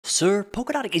Sir,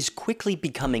 Polkadot is quickly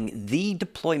becoming the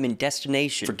deployment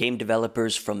destination for game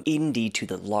developers from indie to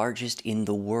the largest in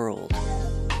the world.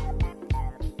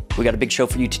 We got a big show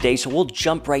for you today, so we'll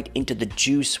jump right into the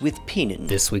juice with Peenan.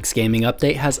 This week's gaming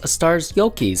update has Astar's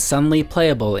Yoki suddenly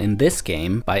playable in this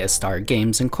game by Astar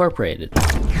Games Incorporated.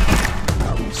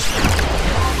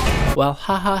 While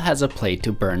Haha has a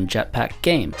play-to-burn jetpack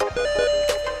game.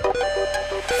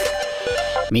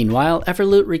 Meanwhile,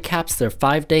 Everloot recaps their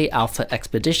 5-day alpha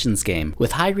expeditions game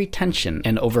with high retention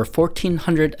and over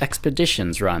 1,400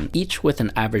 expeditions run, each with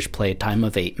an average play time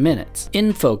of 8 minutes.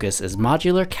 In focus is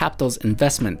Modular Capital's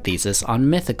investment thesis on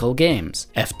Mythical games.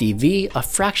 FDV a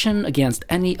fraction against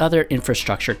any other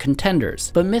infrastructure contenders,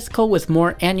 but Mythical with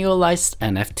more annualized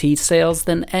NFT sales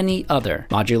than any other.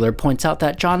 Modular points out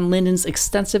that John Linden's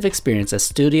extensive experience as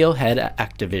studio head at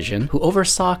Activision, who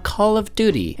oversaw Call of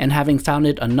Duty, and having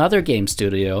founded another game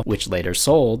studio which later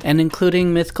sold, and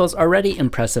including Mythical's already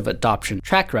impressive adoption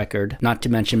track record, not to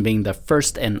mention being the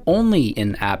first and only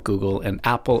in-app Google and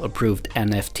Apple approved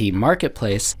NFT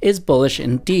marketplace, is bullish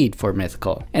indeed for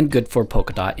Mythical, and good for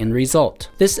Polkadot in result.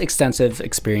 This extensive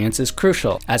experience is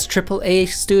crucial, as AAA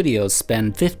studios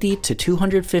spend 50 to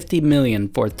 250 million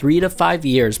for 3 to 5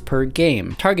 years per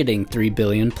game, targeting 3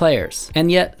 billion players.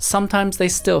 And yet, sometimes they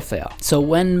still fail. So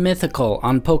when Mythical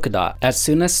on Polkadot, as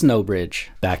soon as Snowbridge.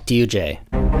 Back to you, Jay.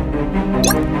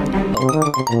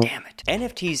 Damn it.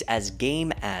 NFTs as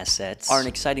game assets are an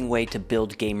exciting way to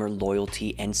build gamer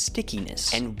loyalty and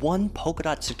stickiness, and one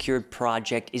Polkadot secured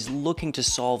project is looking to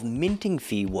solve minting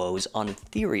fee woes on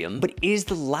Ethereum. But is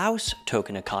the LAOS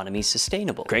token economy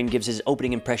sustainable? Crane gives his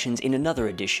opening impressions in another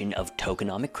edition of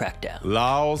Tokenomic Crackdown.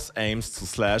 LAOS aims to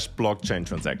slash blockchain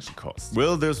transaction costs.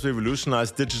 Will this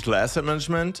revolutionize digital asset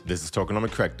management? This is Tokenomic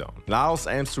Crackdown. LAOS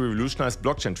aims to revolutionize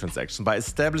blockchain transactions by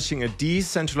establishing a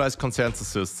decentralized consensus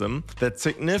system that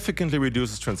significantly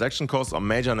reduces transaction costs on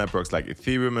major networks like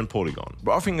Ethereum and Polygon.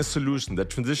 By offering a solution that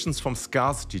transitions from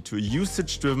scarcity to a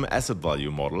usage-driven asset value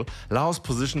model, LAOS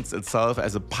positions itself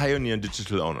as a pioneer in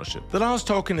digital ownership. The LAOS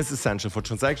token is essential for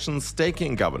transactions, staking,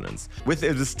 and governance, with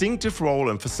a distinctive role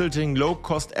in facilitating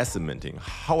low-cost asset minting.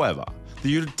 However, the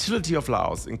utility of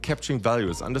LAOS in capturing value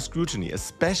is under scrutiny,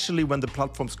 especially when the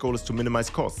platform's goal is to minimize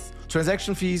costs.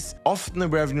 Transaction fees, often a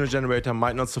revenue generator,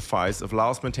 might not suffice if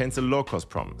LAOS maintains a low-cost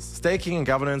promise. Staking and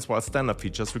governance, while standard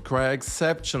features, require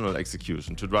exceptional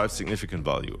execution to drive significant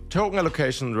value. Token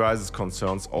allocation raises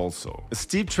concerns also. A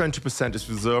steep 20% is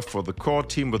reserved for the core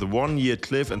team with a 1-year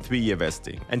cliff and 3-year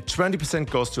vesting, and 20%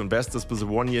 goes to investors with a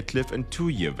 1-year cliff and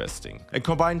 2-year vesting. A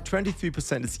combined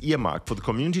 23% is earmarked for the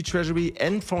community treasury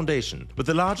and foundation, with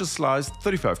the largest slice,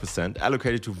 35%,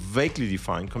 allocated to vaguely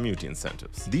defined community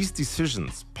incentives. These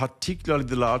decisions, particularly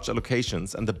the large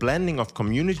allocations and the blending of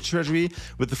community treasury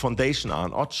with the foundation, are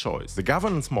an odd choice. The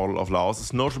governance model of LAOS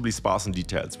is notably sparse in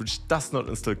details, which does not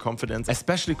instill confidence,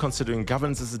 especially considering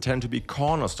governance is intended to be a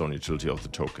cornerstone utility of the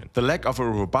token. The lack of a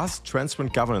robust,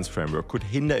 transparent governance framework could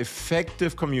hinder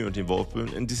effective community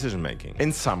involvement in decision-making.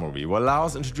 In summary, while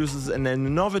LAOS introduces an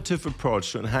innovative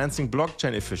approach to enhancing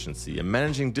blockchain efficiency and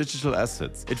managing digital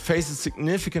assets, it faces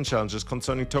significant challenges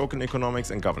concerning token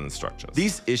economics and governance structures.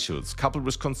 These issues, coupled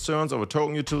with concerns over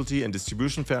token utility and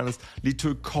distribution fairness, lead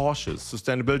to a cautious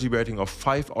sustainability rating of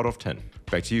 5 out of 10.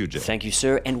 Back to you, Jay. Thank you,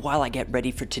 sir. And while I get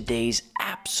ready for today's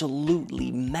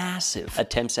absolutely massive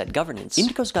attempts at governance,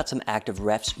 Indigo's got some active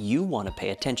refs you want to pay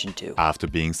attention to. After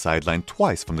being sidelined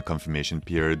twice from the confirmation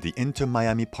period, the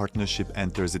Inter-Miami partnership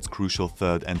enters its crucial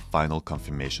third and final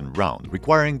confirmation round.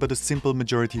 Requiring but a simple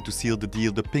majority to seal the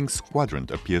deal, the Pink Squadron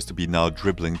appears to be now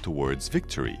dribbling towards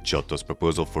victory. Giotto's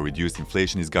proposal for reduced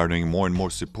inflation is garnering more and more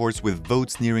supports, with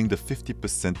votes nearing the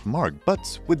 50% mark,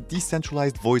 but with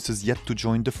decentralized voices yet to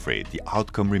join the fray, the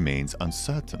outcome remains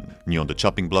uncertain. New on the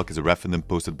chopping block is a referendum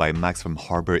posted by Max from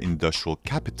Harbor Industrial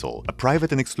Capital, a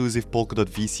private and exclusive Polkadot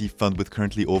VC fund with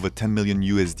currently over 10 million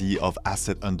USD of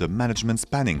asset under management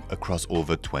spanning across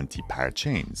over 20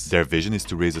 parachains. Their vision is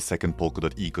to raise a second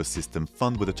Polkadot ecosystem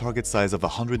fund with a target size of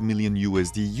 100 million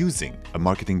USD using a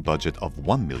marketing budget of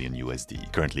 1 million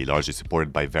USD. Currently largely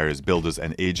supported by various builders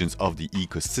and agents of the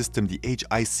ecosystem, the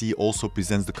HIC also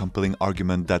presents the compelling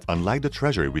argument that, unlike the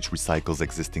Treasury, which recycles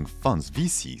existing funds,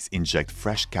 VCs inject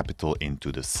fresh capital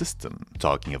into the system.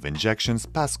 Talking of injections,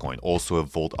 Passcoin, also a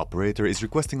Vault operator, is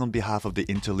requesting on behalf of the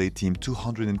Interlay team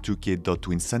 202k DOT to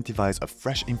incentivize a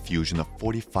fresh infusion of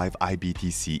 45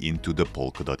 IBTC into the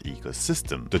Polkadot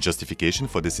ecosystem. The justification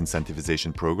for this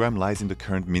incentivization program lies in the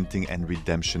current minting and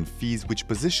redemption fees, which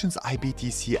positions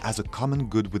IBTC as a common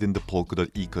good within the Polkadot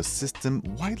ecosystem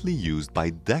widely used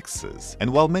by DEXs.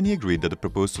 And while many agree that the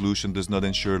proposed solution does not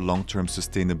ensure long-term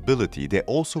sustainability, they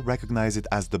also recognize it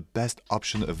as the best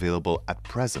option available at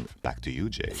present. Back to you,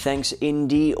 Jay. Thanks,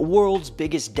 Indy. World's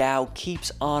biggest DAO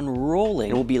keeps on rolling.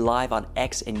 It will be live on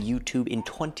X and YouTube in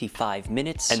 25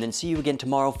 minutes, and then see you again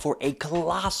tomorrow for a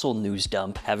colossal news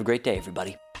dump. Have a great day,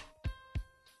 everybody.